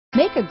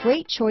Make a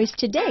great choice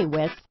today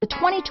with the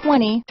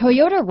 2020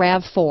 Toyota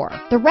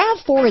RAV4. The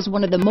RAV4 is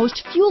one of the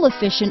most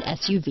fuel-efficient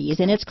SUVs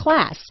in its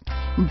class.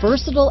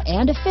 Versatile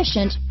and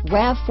efficient,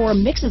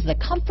 RAV4 mixes the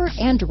comfort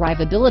and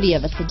drivability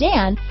of a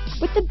sedan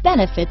with the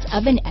benefits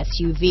of an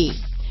SUV.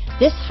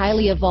 This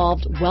highly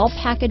evolved,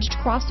 well-packaged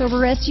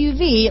crossover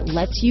SUV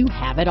lets you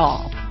have it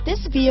all.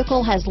 This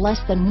vehicle has less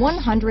than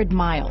 100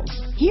 miles.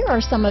 Here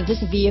are some of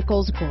this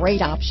vehicle's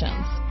great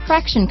options: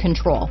 traction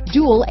control,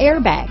 dual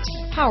airbags,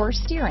 power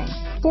steering,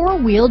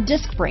 four-wheel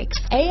disc brakes,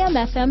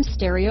 AM/FM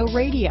stereo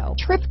radio,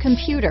 trip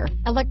computer,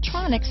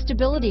 electronic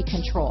stability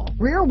control,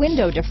 rear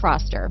window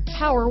defroster,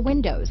 power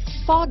windows,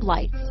 fog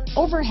lights,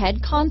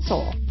 overhead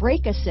console,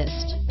 brake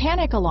assist,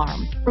 panic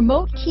alarm,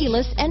 remote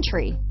keyless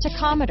entry,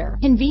 tachometer,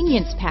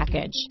 convenience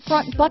package,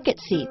 front bucket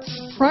seats,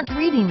 front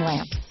reading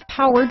lamps,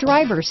 power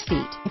driver's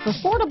seat. If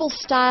affordable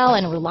style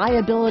and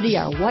reliability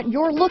are what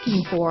you're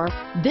looking for,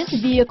 this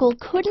vehicle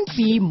couldn't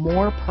be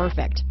more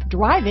perfect.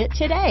 Drive it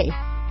today.